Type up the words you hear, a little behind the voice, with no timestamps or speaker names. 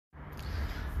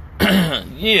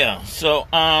Yeah, so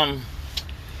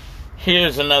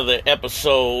here's another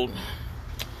episode,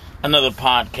 another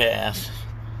podcast.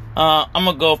 I'm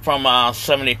gonna go from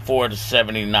 74 to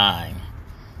 79.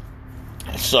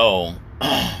 So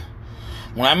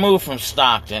when I moved from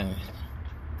Stockton,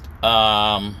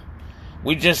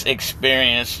 we just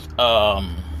experienced a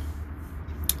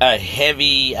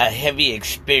heavy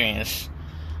experience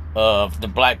of the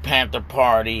Black Panther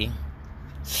Party.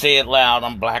 Say it loud,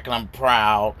 I'm black and I'm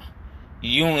proud.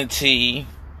 Unity,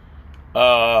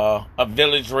 a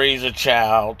village raised a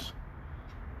child.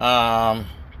 And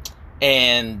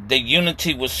the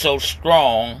unity was so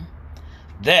strong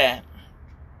that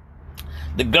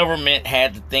the government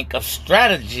had to think of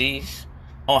strategies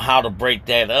on how to break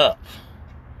that up.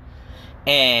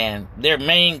 And their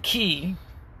main key,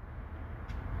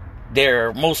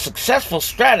 their most successful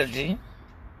strategy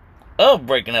of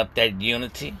breaking up that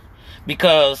unity,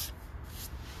 because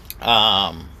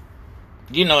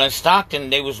in Stockton,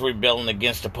 they was rebelling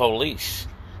against the police.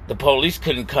 The police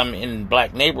couldn't come in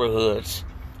black neighborhoods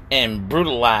and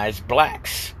brutalize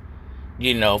blacks,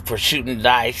 for shooting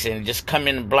dice, and just come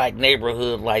in a black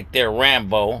neighborhood like they're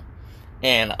Rambo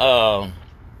and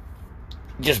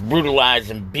just brutalize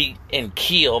and beat and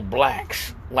kill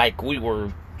blacks like we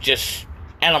were just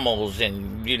animals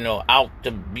and, out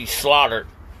to be slaughtered,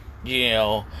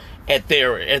 at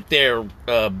their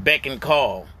beck and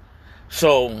call.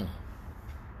 So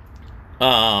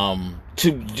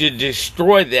to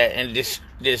destroy that and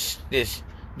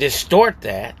distort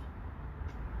that,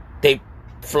 they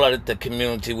flooded the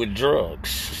community with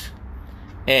drugs.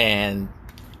 And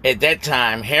at that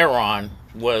time, heroin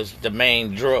was the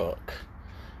main drug.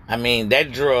 I mean,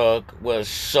 that drug was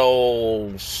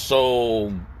so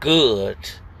good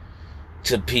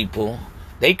to people.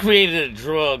 They created a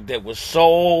drug that was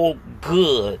so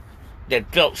good,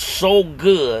 that felt so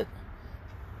good,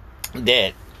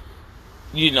 that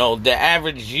the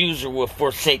average user would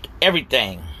forsake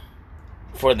everything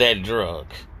for that drug.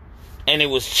 And it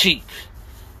was cheap.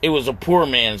 It was a poor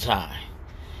man's high.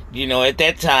 At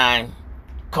that time,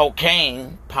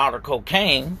 powder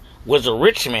cocaine, was a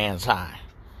rich man's high.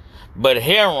 But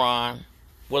heroin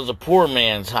was a poor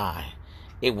man's high.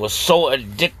 It was so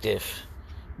addictive,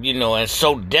 and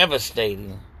so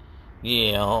devastating,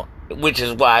 which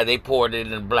is why they poured it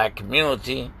in the black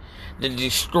community to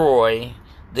destroy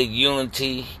the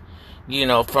unity,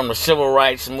 from the civil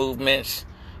rights movements,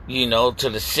 to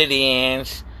the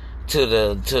sit-ins, to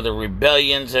the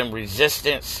rebellions and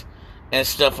resistance and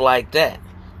stuff like that.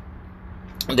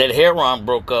 That heroin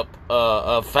broke up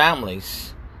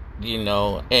families, and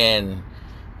in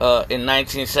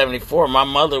 1974, my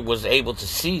mother was able to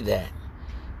see that.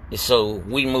 So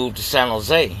we moved to San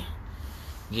Jose,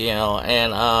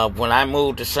 and when I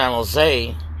moved to San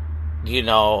Jose,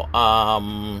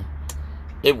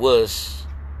 it was,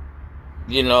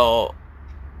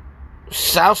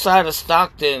 south side of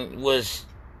Stockton was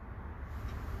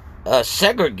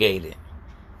segregated.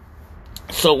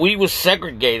 So we were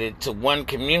segregated to one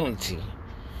community.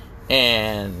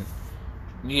 And,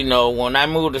 when I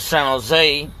moved to San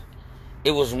Jose,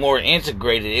 it was more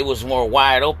integrated. It was more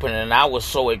wide open. And I was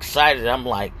so excited. I'm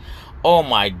like, oh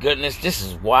my goodness, this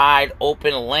is wide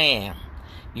open land,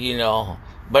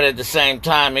 But at the same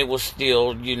time, it was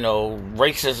still,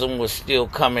 racism was still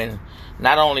coming,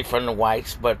 not only from the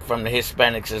whites, but from the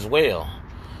Hispanics as well,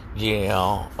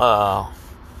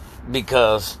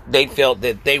 because they felt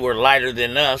that they were lighter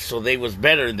than us, so they was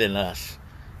better than us,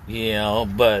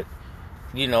 but,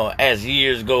 as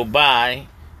years go by,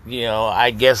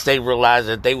 I guess they realized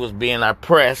that they was being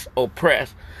oppressed,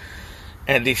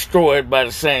 and destroyed by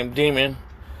the same demon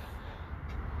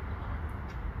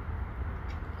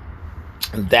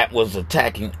that was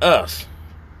attacking us.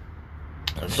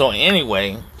 So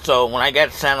anyway, when I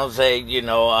got to San Jose,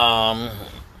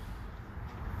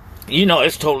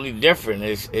 it's totally different.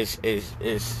 It's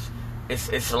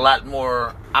a lot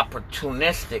more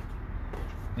opportunistic,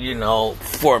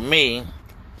 for me.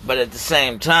 But at the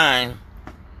same time,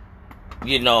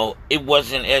 it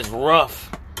wasn't as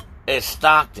rough as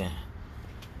Stockton.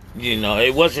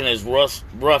 It wasn't as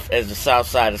rough as the south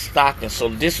side of Stockton. So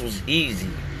this was easy.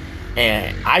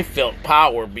 And I felt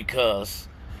power because,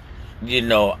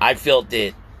 I felt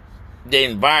that the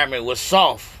environment was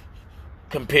soft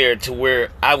compared to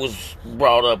where I was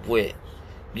brought up with,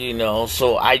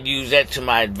 so I used that to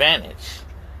my advantage.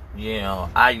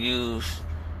 I used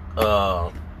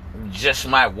just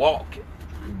my walk,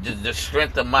 the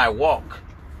strength of my walk,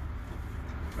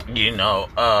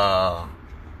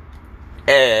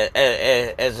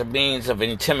 as a means of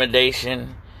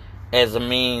intimidation, as a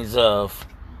means of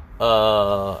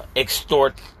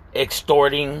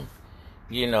extorting,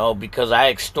 because I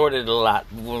extorted a lot.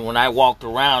 When I walked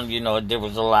around, there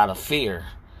was a lot of fear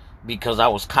because I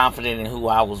was confident in who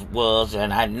I was,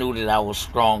 and I knew that I was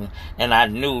strong, and I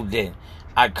knew that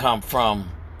I come from,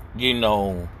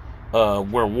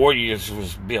 where warriors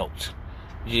was built,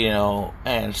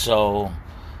 and so,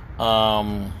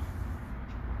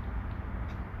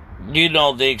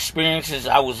 the experiences,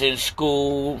 I was in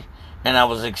school, and I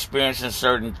was experiencing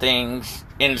certain things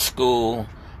in school,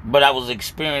 but I was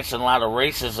experiencing a lot of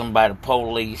racism by the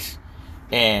police,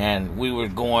 and we were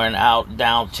going out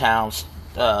downtown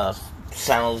San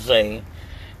Jose,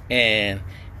 and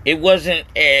it wasn't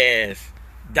as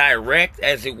direct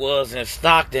as it was in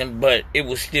Stockton, but it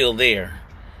was still there,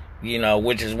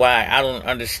 which is why I don't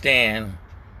understand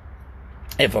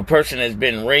if a person has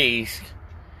been raised,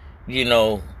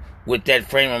 with that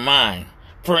frame of mind.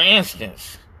 For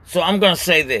instance, so I'm going to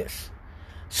say this.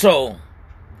 So,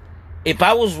 if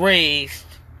I was raised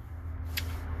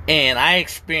and I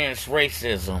experienced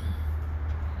racism,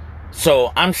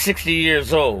 so I'm 60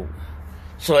 years old.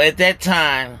 So at that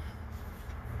time,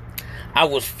 I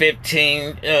was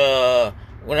 15.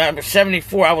 When I was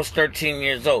 74, I was 13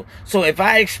 years old. So if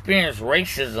I experienced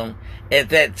racism at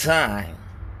that time,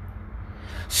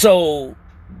 so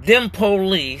them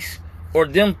police or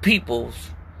them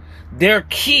peoples, their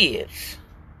kids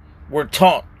were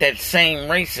taught that same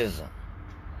racism.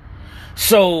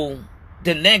 So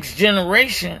the next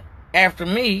generation after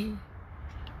me,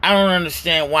 I don't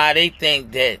understand why they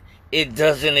think that it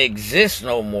doesn't exist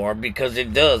no more, because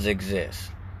it does exist.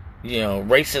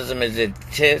 Racism is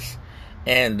exists,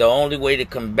 and the only way to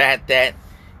combat that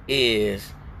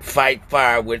is fight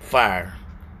fire with fire.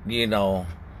 I'm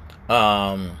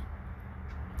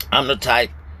the type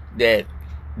that,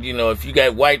 if you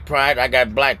got white pride, I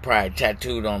got black pride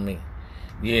tattooed on me,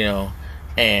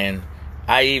 and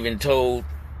I even told,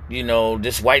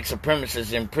 this white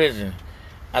supremacist in prison,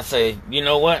 I say, you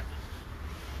know what?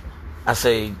 I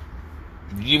say,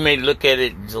 you may look at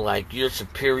it like you're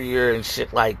superior and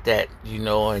shit like that,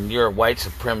 and you're a white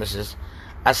supremacist.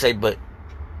 I say, but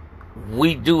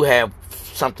we do have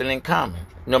something in common.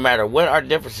 No matter what our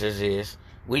differences is,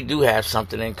 we do have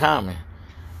something in common.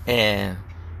 And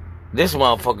this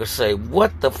motherfucker say,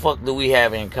 what the fuck do we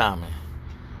have in common?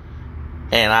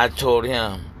 And I told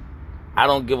him, I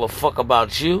don't give a fuck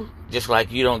about you, just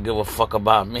like you don't give a fuck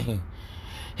about me.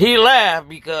 He laughed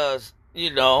because, you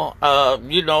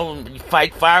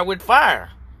fight fire with fire,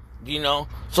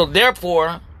 So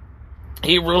therefore,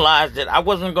 he realized that I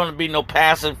wasn't going to be no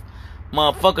passive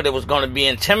motherfucker that was going to be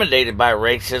intimidated by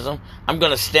racism. I'm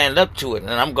going to stand up to it,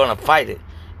 and I'm going to fight it.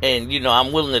 And,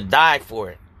 I'm willing to die for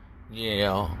it,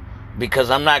 because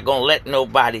I'm not going to let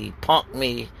nobody punk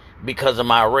me because of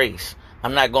my race.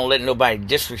 I'm not going to let nobody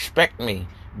disrespect me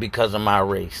because of my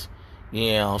race,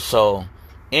 So,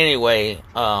 anyway,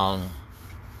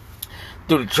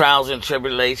 through the trials and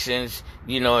tribulations,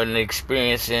 and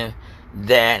experiencing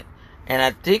that, and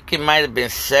I think it might have been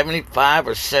 75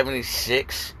 or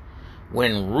 76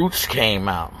 when Roots came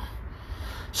out.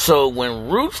 So when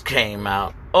Roots came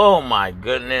out, oh my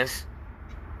goodness,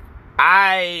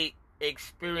 I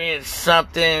experienced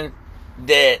something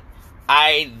that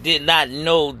I did not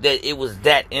know that it was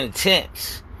that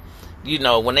intense.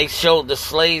 When they showed the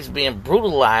slaves being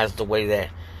brutalized the way that,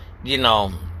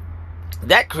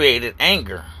 that created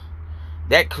anger.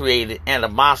 That created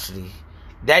animosity.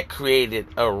 That created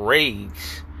a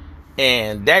rage.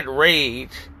 And that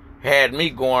rage had me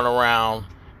going around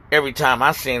every time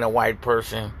I seen a white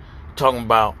person talking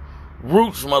about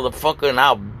Roots, motherfucker, and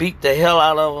I'll beat the hell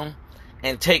out of them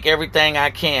and take everything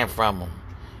I can from them.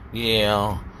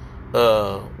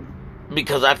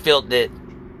 Because I felt that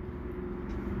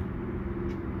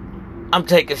I'm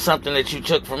taking something that you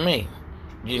took from me.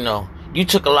 You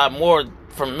took a lot more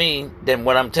from me than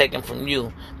what I'm taking from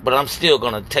you, but I'm still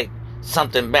going to take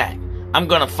something back. I'm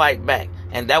going to fight back.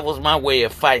 And that was my way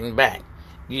of fighting back,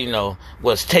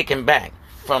 was taking back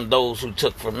from those who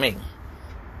took from me.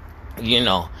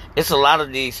 It's a lot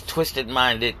of these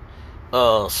twisted-minded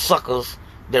suckers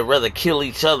that rather kill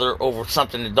each other over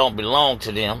something that don't belong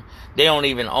to them. They don't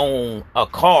even own a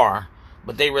car,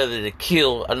 but they rather to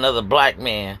kill another black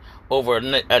man over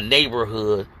a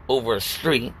neighborhood, over a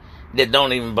street that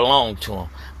don't even belong to them.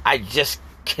 I just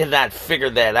cannot figure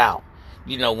that out.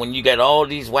 When you got all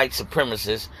these white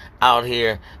supremacists out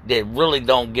here that really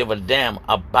don't give a damn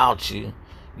about you,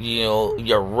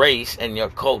 your race and your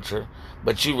culture,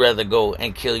 but you rather go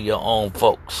and kill your own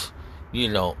folks,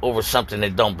 over something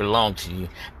that don't belong to you.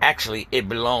 Actually, it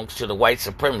belongs to the white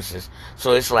supremacists.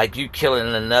 So it's like you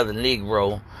killing another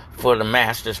Negro for the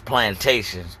master's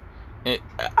plantations.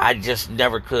 I just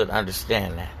never could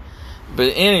understand that.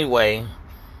 But anyway,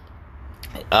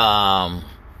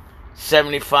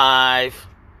 75,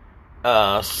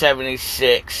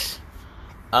 76,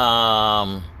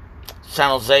 San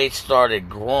Jose started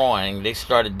growing. They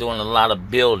started doing a lot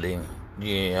of building,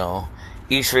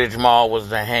 East Ridge Mall was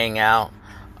the hangout.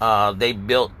 They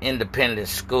built Independent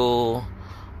School.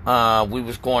 We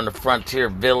was going to Frontier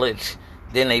Village.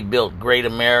 Then they built Great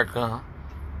America.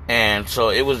 And so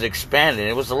it was expanding.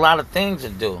 It was a lot of things to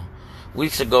do. We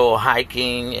used to go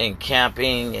hiking and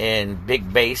camping in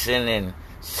Big Basin and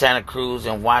Santa Cruz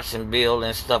and Watsonville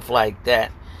and stuff like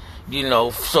that.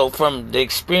 So from the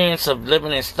experience of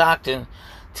living in Stockton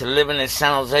to living in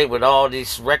San Jose with all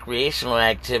these recreational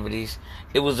activities,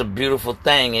 it was a beautiful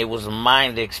thing. It was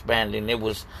mind expanding. It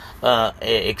was an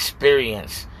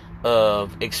experience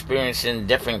of experiencing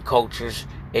different cultures,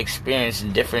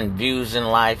 experiencing different views in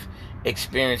life,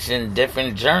 experiencing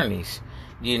different journeys.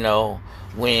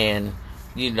 When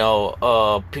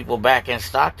people back in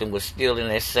Stockton was still in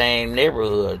that same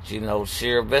neighborhood,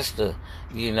 Sierra Vista.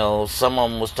 Some of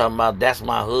them was talking about, that's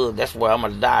my hood, that's where I'm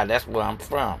gonna die, that's where I'm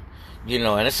from.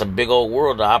 And it's a big old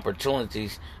world of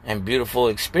opportunities and beautiful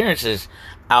experiences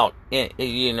out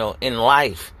in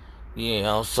life.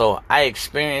 So I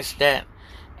experienced that,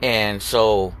 and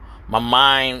so my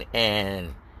mind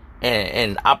and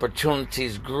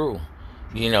opportunities grew.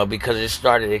 Because it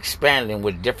started expanding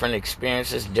with different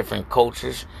experiences, different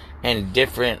cultures, and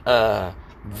different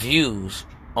views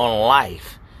on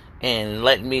life, and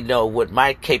letting me know what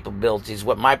my capabilities,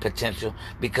 what my potential,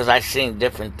 because I seen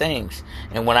different things.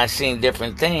 And when I seen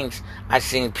different things, I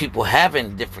seen people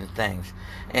having different things.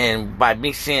 And by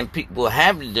me seeing people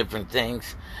having different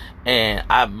things, and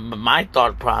my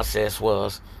thought process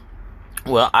was,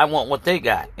 well, I want what they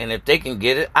got. And if they can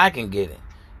get it, I can get it.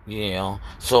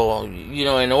 So,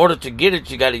 in order to get it,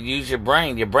 you got to use your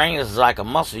brain. Your brain is like a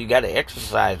muscle. You got to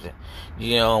exercise it.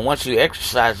 And once you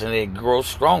exercise it, it grows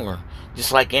stronger,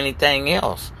 just like anything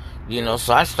else.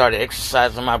 So I started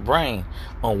exercising my brain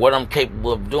on what I'm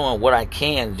capable of doing, what I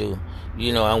can do,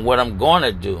 and what I'm going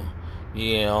to do,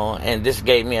 and this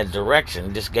gave me a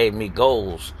direction. This gave me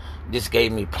goals. This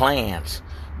gave me plans,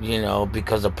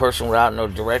 because a person without no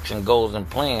direction, goals, and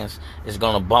plans is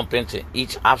going to bump into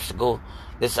each obstacle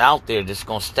that's out there that's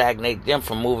going to stagnate them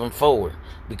from moving forward,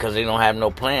 because they don't have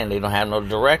no plan, they don't have no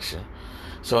direction.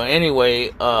 So anyway,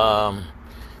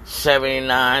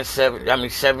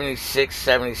 76,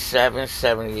 77,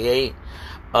 78,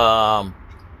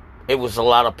 it was a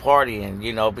lot of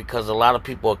partying, because a lot of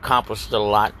people accomplished a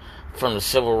lot from the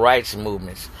civil rights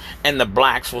movements. And the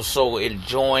blacks were so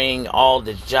enjoying all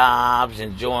the jobs,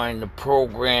 enjoying the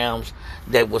programs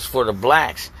that was for the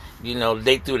blacks.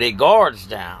 They threw their guards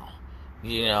down.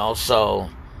 So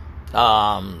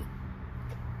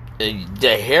the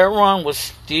hair run was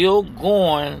still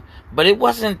going, but it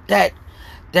wasn't that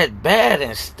bad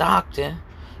in Stockton,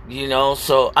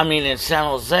 so in San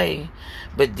Jose.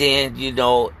 But then,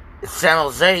 San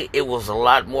Jose, it was a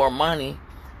lot more money,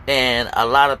 and a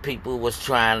lot of people was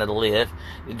trying to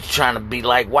be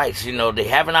like whites. They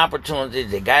have an opportunity,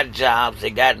 they got jobs, they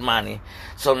got money,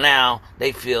 so now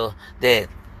they feel that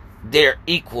they're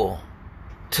equal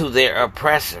to their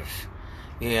oppressors.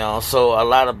 So a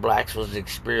lot of blacks was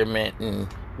experimenting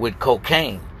with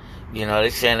cocaine. They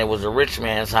saying it was a rich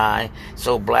man's high.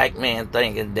 So black man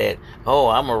thinking that, oh,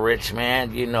 I'm a rich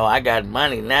man, I got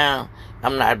money now.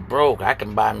 I'm not broke. I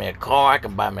can buy me a car, I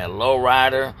can buy me a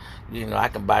lowrider, I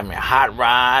can buy me a hot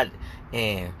rod,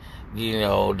 and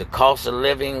the cost of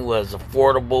living was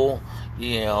affordable,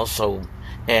 so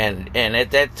and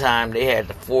at that time they had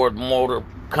the Ford Motor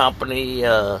Company,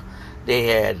 they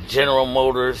had General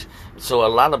Motors. So a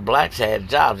lot of blacks had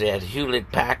jobs. They had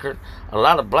Hewlett Packard. A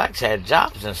lot of blacks had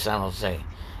jobs in San Jose.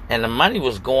 And the money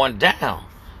was going down,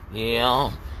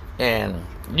 And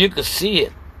you could see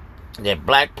it. That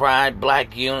Black Pride,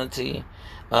 Black Unity.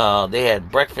 They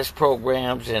had breakfast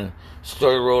programs in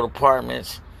Story Road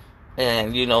apartments.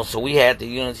 And, so we had the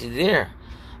unity there.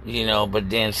 But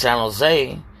then San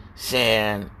Jose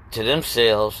saying to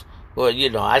themselves, well,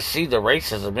 I see the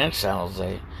racism in San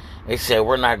Jose. They said,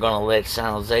 we're not going to let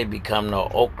San Jose become no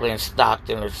Oakland,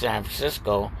 Stockton, or San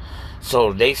Francisco.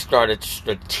 So they started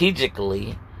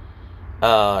strategically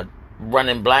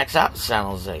running blacks out of San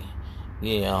Jose.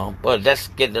 But that's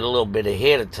getting a little bit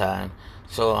ahead of time.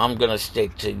 So I'm going to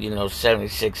stick to,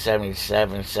 76,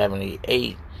 77,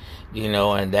 78,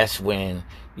 and that's when,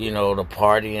 the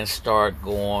partying start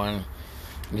going,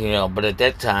 but at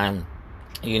that time,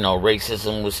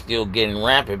 racism was still getting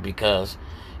rampant because,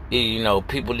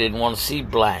 people didn't want to see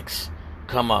blacks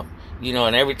come up.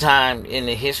 And every time in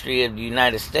the history of the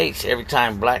United States, every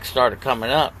time blacks started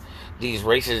coming up, these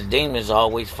racist demons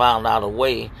always found out a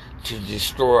way to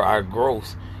destroy our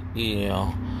growth,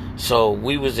 So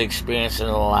we was experiencing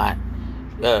a lot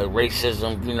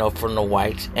racism, from the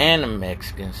whites and the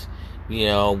Mexicans,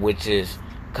 which is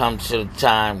come to the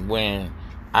time when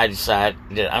I decided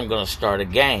that I'm going to start a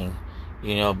gang,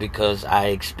 because I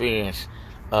experienced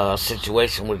a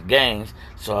situation with gangs.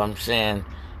 So I'm saying,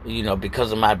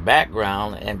 because of my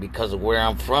background and because of where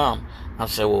I'm from, I'm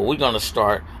saying, well, we're going to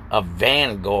start a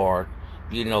vanguard,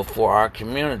 for our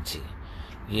community,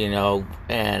 and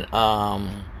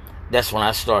that's when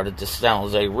I started the San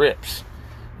Jose Rips.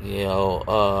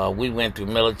 We went through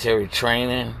military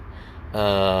training.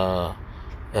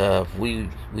 We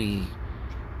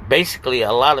basically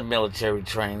a lot of military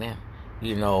training,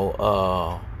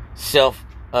 self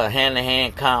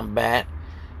hand-to-hand combat,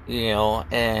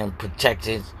 and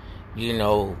protected,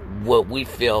 what we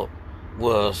felt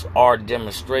was our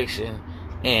demonstration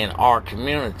in our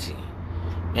community.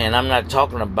 And I'm not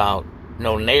talking about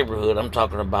no neighborhood, I'm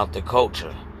talking about the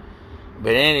culture.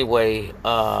 But anyway,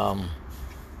 I'm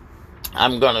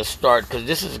going to start, because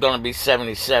this is going to be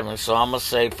 77, so I'm going to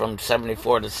say from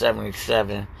 74 to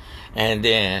 77, and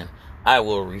then I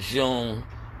will resume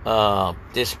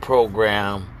this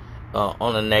program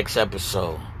on the next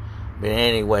episode. But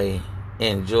anyway,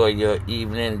 enjoy your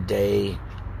evening, day,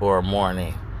 or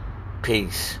morning.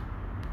 Peace.